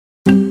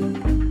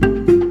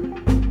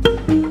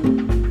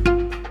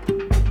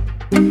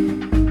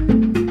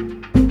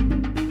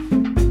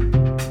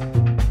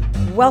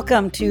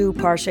Welcome to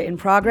Parsha in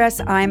Progress.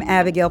 I'm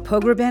Abigail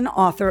Pogrobin,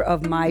 author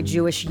of My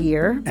Jewish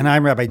Year. And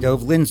I'm Rabbi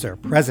Dov Linzer,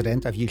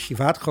 president of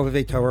Yeshivat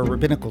Chovevei Torah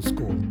Rabbinical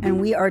School. And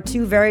we are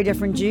two very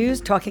different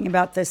Jews talking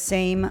about the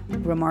same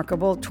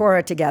remarkable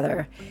Torah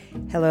together.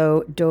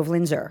 Hello, Dov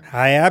Linzer.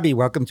 Hi, Abby.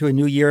 Welcome to a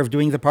new year of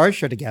doing the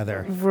Parsha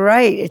together.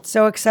 Right. It's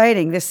so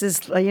exciting. This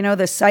is,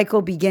 the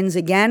cycle begins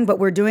again, but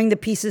we're doing the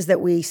pieces that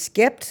we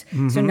skipped.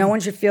 Mm-hmm. So no one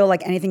should feel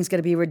like anything's going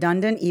to be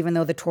redundant, even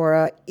though the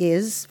Torah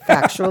is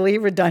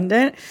factually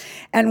redundant.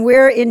 And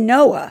we're in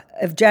Noah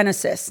of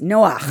Genesis,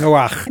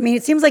 Noach. I mean,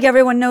 it seems like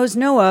everyone knows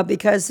Noah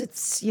because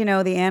it's,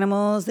 the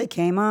animals, they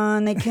came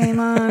on,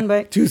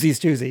 but...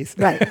 Twosies.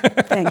 Right.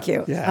 Thank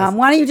you. Yes.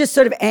 Why don't you just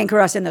sort of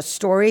anchor us in the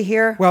story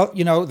here? Well,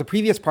 the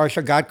previous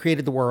Parsha, God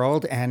created the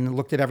world and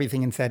looked at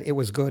everything and said, it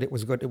was good.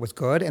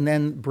 And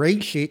then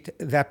Bereshit,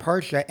 that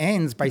Parsha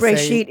ends by saying...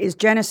 Bereshit is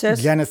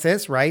Genesis.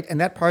 Genesis, right? And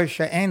that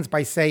Parsha ends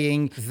by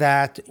saying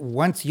that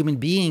once human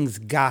beings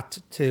got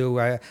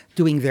to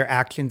doing their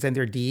actions and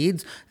their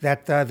deeds,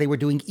 that they were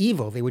doing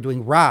evil. They were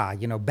doing ra,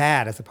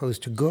 bad as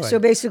opposed to good. So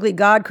basically,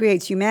 God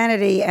creates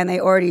humanity and they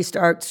already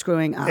start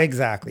screwing up.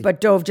 Exactly.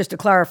 But Dov, just to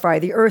clarify,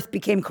 the earth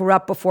became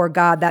corrupt before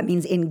God. That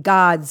means in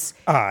God's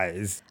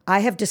eyes. I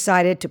have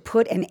decided to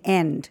put an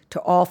end to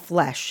all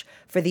flesh,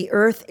 for the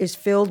earth is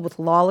filled with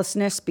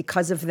lawlessness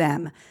because of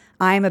them.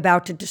 I am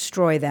about to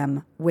destroy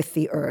them with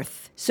the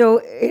earth. So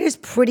it is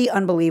pretty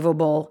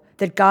unbelievable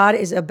that God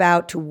is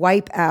about to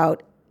wipe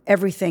out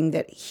everything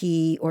that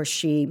he or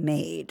she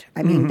made.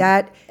 I mean,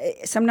 that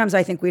sometimes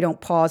I think we don't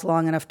pause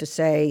long enough to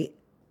say,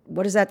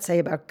 what does that say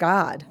about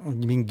God?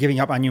 You mean giving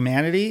up on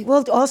humanity?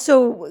 Well,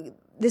 also,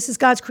 this is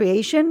God's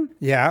creation.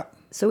 Yeah.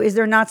 So is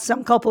there not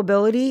some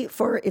culpability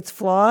for its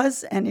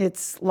flaws and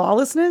its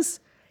lawlessness?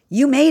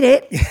 You made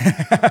it.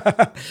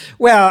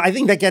 Well, I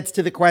think that gets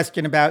to the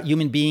question about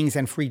human beings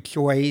and free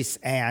choice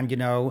and,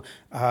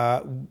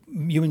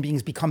 human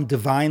beings become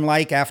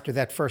divine-like after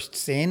that first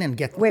sin and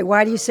get... Wait,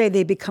 why do you say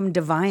they become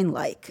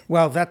divine-like?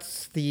 Well,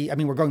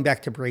 we're going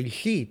back to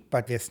Bereshit,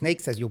 but the snake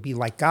says you'll be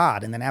like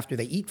God. And then after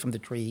they eat from the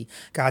tree,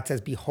 God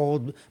says,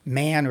 behold,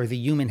 man or the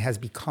human has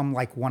become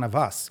like one of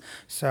us.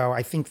 So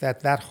I think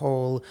that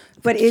whole...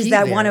 But is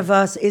that one of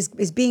us, is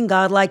being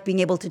God-like being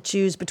able to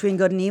choose between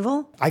good and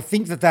evil? I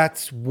think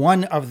that's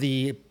one of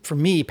the, for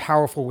me,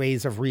 powerful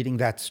ways of reading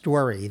that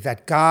story,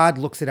 that God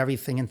looks at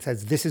everything and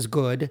says, this is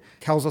good,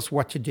 tells us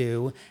what to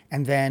do,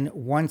 and then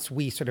once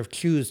we sort of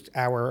choose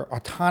our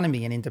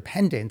autonomy and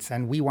independence,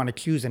 and we want to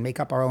choose and make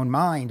up our own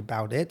mind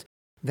about it,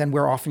 then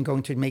we're often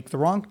going to make the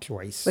wrong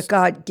choice. But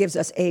God gives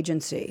us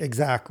agency.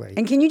 Exactly.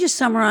 And can you just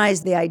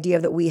summarize the idea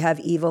that we have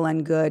evil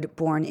and good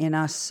born in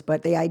us,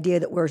 but the idea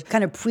that we're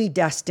kind of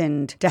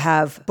predestined to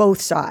have both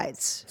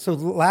sides? So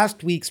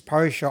last week's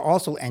Parsha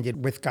also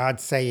ended with God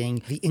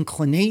saying, the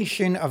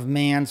inclination of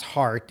man's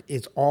heart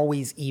is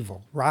always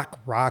evil. Ra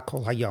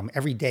kol hayom.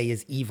 Every day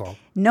is evil.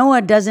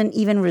 Noah doesn't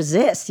even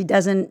resist. He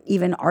doesn't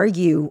even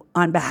argue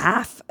on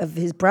behalf of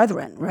his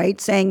brethren,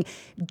 right? Saying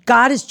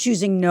God is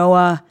choosing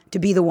Noah to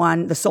be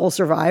the sole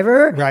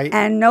survivor. Right.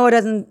 And Noah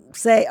doesn't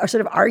say or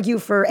sort of argue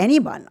for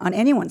anyone on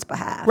anyone's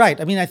behalf. Right.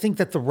 I mean, I think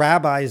that the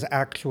rabbis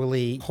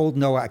actually hold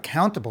Noah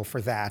accountable for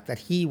that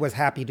he was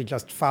happy to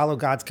just follow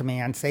God's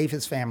command, save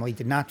his family,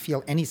 did not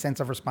feel any sense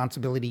of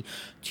responsibility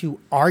to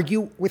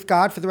argue with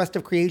God for the rest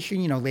of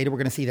creation. Later we're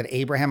going to see that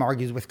Abraham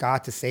argues with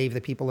God to save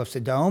the people of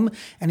Sodom,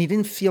 and he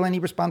didn't feel any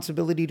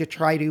responsibility to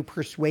try to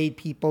persuade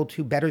people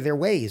to better their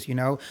ways.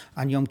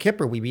 On Yom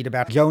Kippur, we read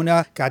about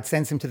Jonah. God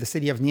sends him to the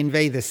city of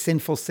Nineveh, this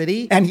sinful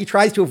city, and he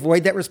tries to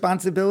avoid that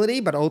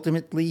responsibility, but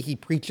ultimately he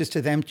preaches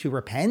to them to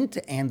repent,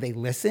 and they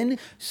listen.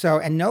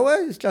 And Noah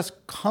is just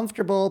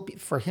comfortable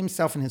for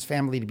himself and his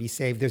family to be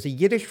saved. There's a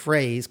Yiddish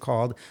phrase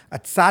called a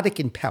tzaddik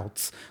in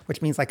pelts,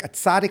 which means like a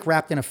tzaddik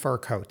wrapped in a fur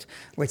coat.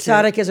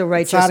 Tzaddik is a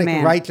righteous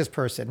man. Righteous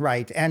person,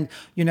 right. And,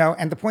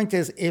 and the point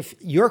is, if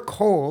you're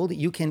cold,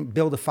 you can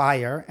build a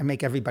fire and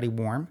make everybody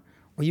warm.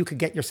 Or you could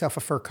get yourself a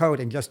fur coat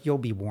and just you'll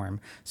be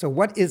warm. So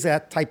what is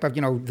that type of,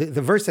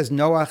 the verse says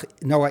Noah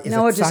is Noah a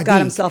tzaddik, just got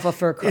himself a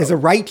fur coat. Is a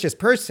righteous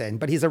person,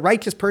 but he's a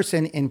righteous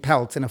person in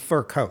pelts and a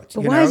fur coat.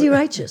 But why is he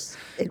righteous?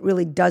 It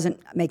really doesn't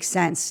make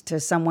sense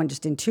to someone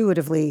just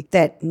intuitively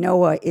that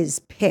Noah is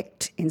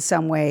picked in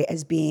some way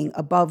as being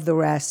above the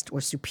rest or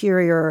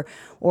superior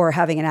or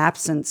having an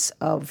absence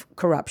of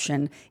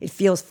corruption. It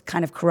feels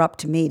kind of corrupt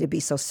to me to be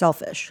so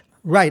selfish.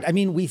 Right. I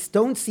mean, we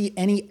don't see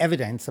any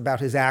evidence about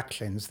his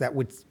actions that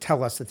would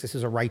tell us that this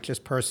is a righteous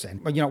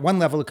person. But, at one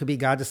level, it could be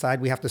God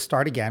decide we have to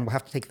start again. We'll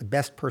have to take the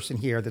best person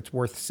here that's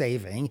worth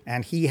saving.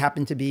 And he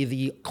happened to be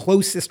the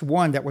closest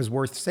one that was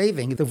worth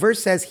saving. The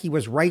verse says he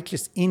was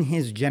righteous in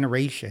his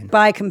generation.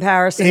 By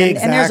comparison.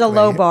 Exactly. And there's a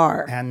low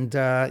bar. And,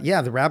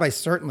 the rabbis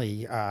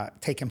certainly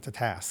take him to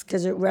task.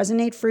 Does it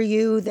resonate for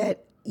you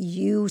that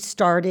you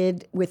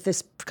started with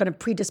this kind of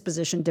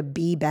predisposition to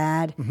be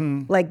bad,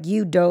 like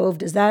you Dov?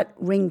 Does that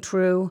ring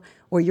true?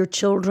 or your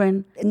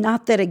children.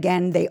 Not that,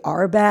 again, they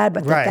are bad,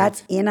 but Right.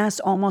 that's in us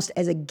almost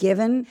as a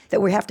given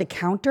that we have to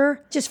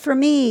counter. Just for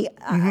me,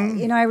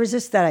 I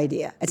resist that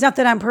idea. It's not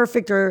that I'm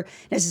perfect or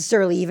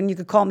necessarily even, you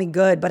could call me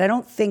good, but I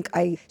don't think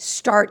I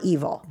start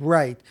evil.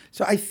 Right.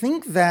 So I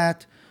think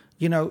that,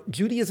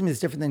 Judaism is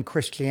different than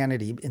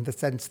Christianity in the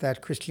sense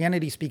that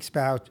Christianity speaks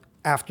about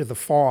after the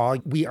fall,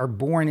 we are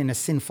born in a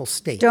sinful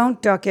state.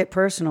 Don't duck it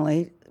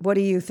personally. What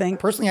do you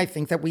think? Personally, I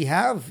think that we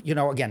have,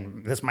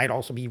 again, this might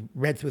also be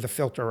read through the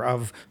filter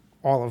of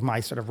all of my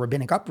sort of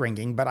rabbinic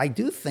upbringing, but I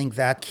do think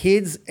that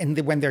kids,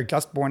 when they're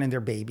just born and they're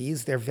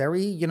babies, they're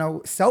very,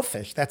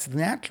 selfish. That's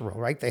natural,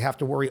 right? They have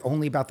to worry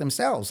only about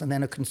themselves. And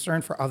then a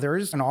concern for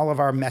others, and all of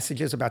our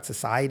messages about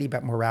society,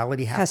 about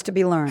morality Has to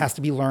be learned. Has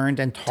to be learned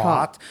and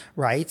taught,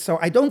 right? So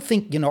I don't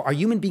think, are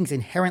human beings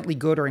inherently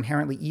good or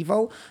inherently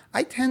evil?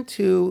 I tend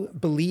to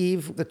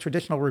believe the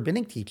traditional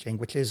rabbinic teaching,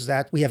 which is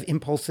that we have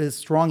impulses,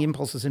 strong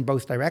impulses in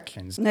both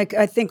directions. Nick,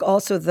 I think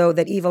also, though,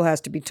 that evil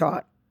has to be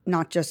taught,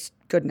 not just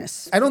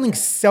goodness. I don't think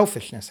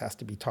selfishness has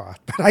to be taught,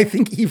 but I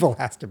think evil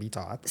has to be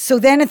taught. So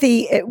then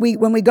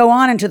when we go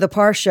on into the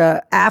Parsha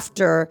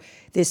after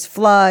this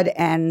flood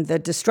and the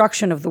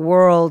destruction of the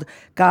world,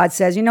 God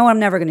says, I'm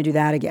never going to do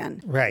that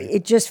again. Right.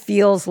 It just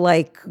feels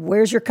like,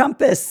 where's your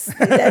compass?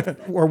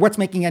 Or what's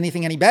making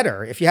anything any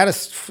better? If you had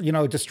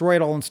to, destroy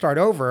it all and start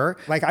over,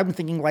 like I'm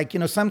thinking like,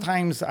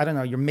 sometimes, I don't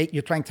know,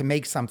 you're trying to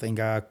make something,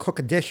 cook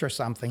a dish or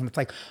something. It's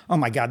like, oh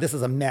my God, this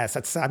is a mess.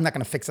 I'm not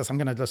going to fix this. I'm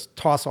going to just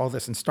toss all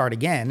this and start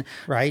again.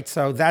 Right.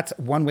 So that's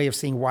one way of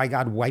seeing why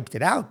God wiped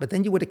it out. But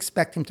then you would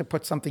expect him to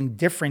put something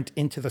different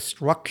into the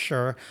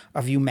structure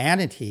of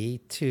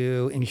humanity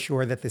to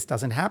ensure that this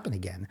doesn't happen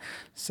again.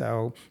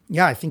 So,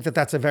 yeah, I think that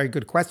that's a very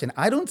good question.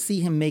 I don't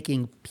see him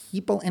making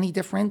people any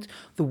different.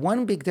 The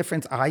one big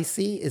difference I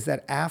see is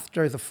that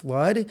after the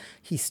flood,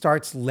 he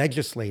starts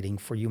legislating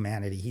for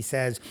humanity. He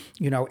says,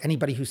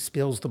 anybody who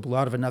spills the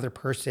blood of another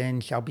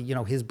person shall be,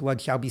 his blood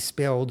shall be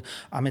spilled.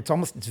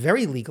 It's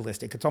very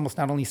legalistic. It's almost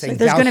not only saying,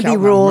 so there's going to be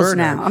rules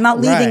now. I'm not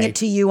leaving it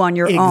to you on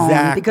your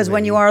own, because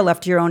when you are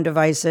left to your own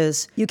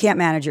devices, you can't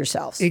manage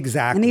yourselves.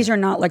 Exactly. And these are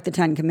not like the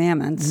Ten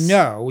Commandments.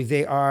 No,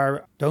 they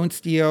are don't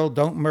steal,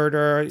 don't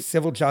murder,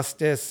 civil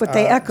justice. But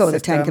they echo the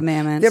Ten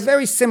Commandments. They're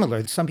very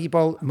similar. Some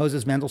people,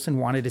 Moses Mendelssohn,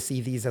 wanted to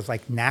see these as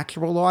like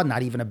natural law,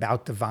 not even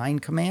about divine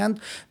command.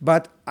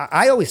 But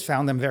I always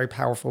found them very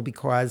powerful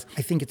because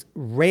I think it's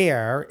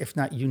rare, if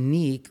not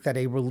unique, that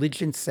a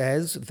religion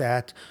says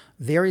that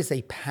there is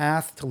a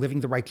path to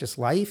living the righteous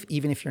life,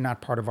 even if you're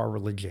not part of our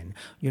religion.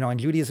 And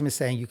Judaism is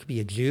saying you could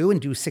be a Jew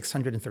and do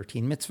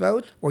 613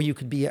 mitzvot, or you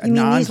could be a non-Jew.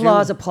 You mean these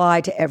laws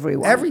apply to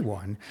everyone?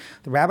 Everyone.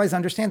 The rabbis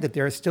understand that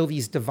there are still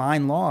these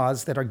divine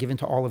laws that are given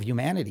to all of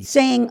humanity.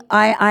 Saying,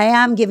 I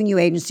am giving you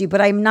agency, but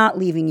I'm not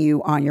leaving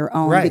you on your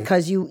own, right.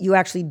 Because you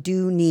actually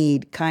do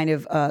need kind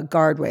of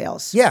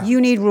guardrails. Yeah. You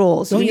need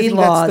rules. Don't you need think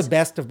laws. That's the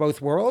best of both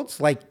worlds?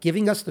 Like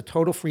giving us the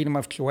total freedom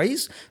of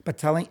choice, but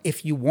telling,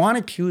 if you want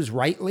to choose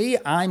rightly,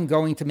 I'm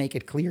going to make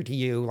it clear to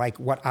you, like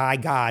what I,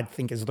 God,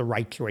 think is the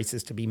right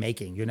choices to be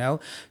making,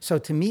 So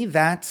to me,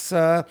 that's,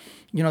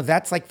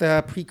 that's like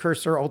the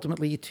precursor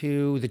ultimately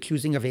to the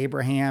choosing of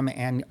Abraham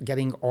and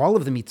getting all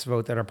of the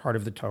mitzvot that are part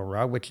of the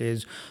Torah, which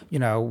is,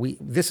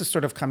 this is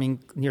sort of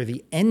coming near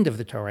the end of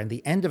the Torah, and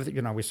the end of the,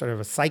 we're sort of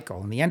a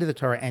cycle. And the end of the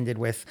Torah ended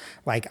with,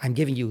 like, I'm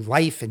giving you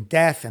life and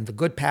death and the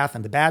good path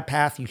and the bad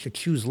path. You should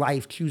choose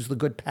life, choose the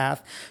good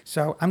path.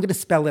 So I'm going to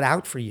spell it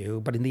out for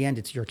you, but in the end,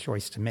 it's your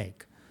choice to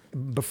make.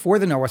 Before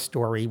the Noah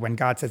story, when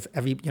God says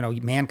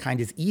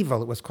mankind is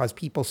evil, it was because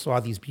people saw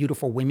these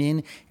beautiful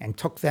women and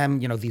took them,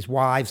 these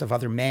wives of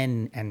other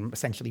men, and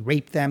essentially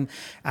raped them.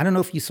 I don't know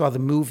if you saw the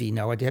movie,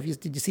 Noah. Did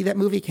you see that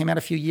movie? It came out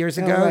a few years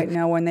ago. Oh, right.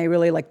 No, when they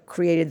really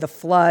created the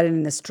flood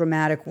in this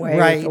dramatic way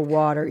with the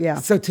water. Yeah.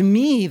 So to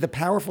me, the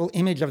powerful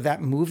image of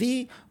that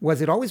movie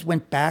was it always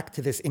went back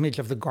to this image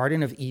of the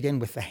Garden of Eden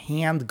with the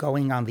hand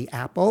going on the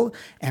apple.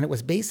 And it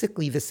was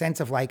basically the sense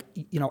of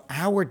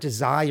our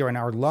desire and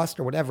our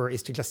lust or whatever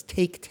is to just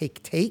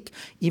take,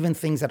 even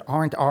things that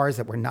aren't ours,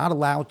 that we're not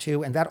allowed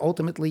to. And that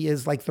ultimately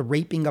is like the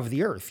raping of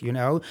the earth,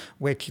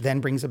 which then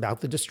brings about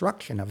the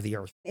destruction of the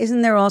earth.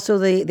 Isn't there also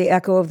the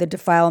echo of the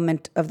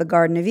defilement of the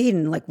Garden of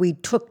Eden? Like we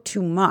took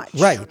too much.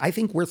 Right. I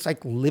think we're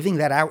living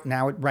that out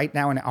right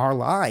now in our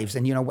lives.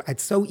 And,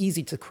 it's so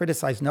easy to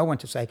criticize Noah,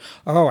 to say,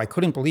 oh, I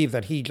couldn't believe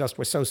that he just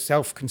was so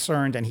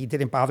self-concerned and he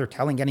didn't bother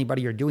telling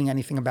anybody or doing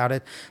anything about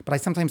it. But I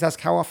sometimes ask,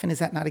 how often is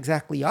that not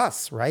exactly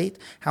us, right?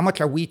 How much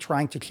are we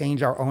trying to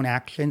change our own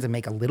actions and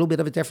make a little bit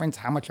of a difference?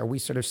 How much are we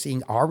sort of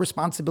seeing our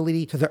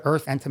responsibility to the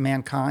earth and to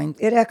mankind?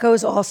 It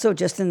echoes also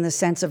just in the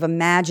sense of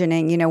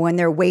imagining, when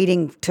they're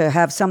waiting to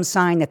have some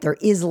sign that there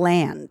is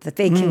land, that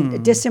they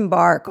can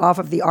disembark off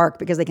of the ark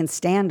because they can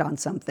stand on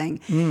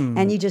something.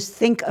 And you just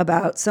think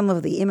about some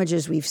of the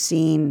images we've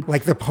seen.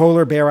 Like the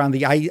polar bear on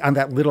the ice, on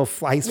that little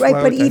ice right,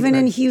 float. But even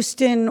in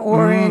Houston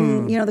or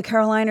in, the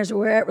Carolinas or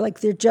wherever,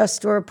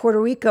 or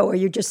Puerto Rico, where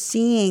you're just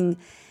seeing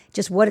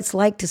just what it's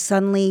like to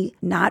suddenly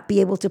not be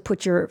able to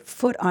put your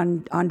foot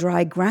on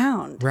dry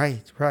ground.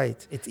 Right.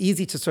 It's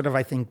easy to sort of,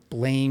 I think,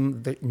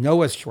 blame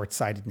Noah's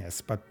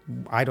short-sightedness, but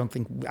I don't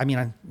think,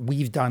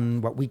 we've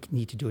done what we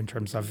need to do in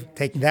terms of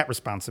taking that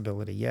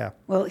responsibility, yeah.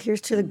 Well,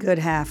 here's to the good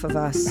half of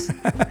us.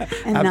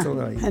 And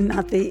Absolutely.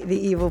 Not the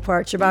evil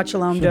part. Shabbat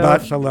Shalom, Shabbat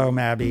Dov. Shalom,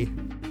 Abby.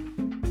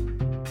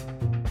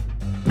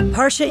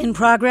 Parsha in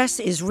Progress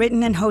is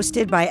written and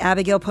hosted by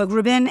Abigail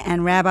Pogrubin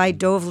and Rabbi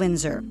Dov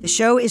Linzer. The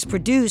show is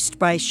produced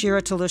by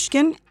Shira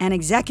Telushkin and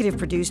executive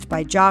produced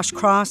by Josh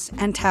Cross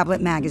and Tablet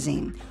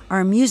Magazine.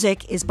 Our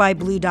music is by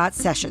Blue Dot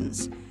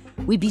Sessions.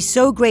 We'd be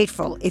so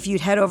grateful if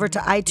you'd head over to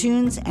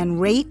iTunes and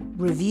rate,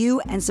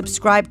 review, and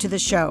subscribe to the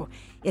show.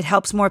 It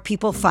helps more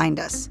people find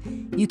us.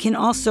 You can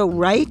also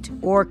write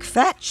or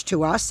kvetch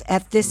to us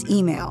at this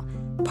email,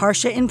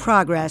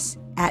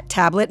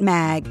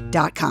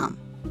 parshainprogress@tabletmag.com.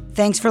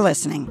 Thanks for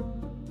listening.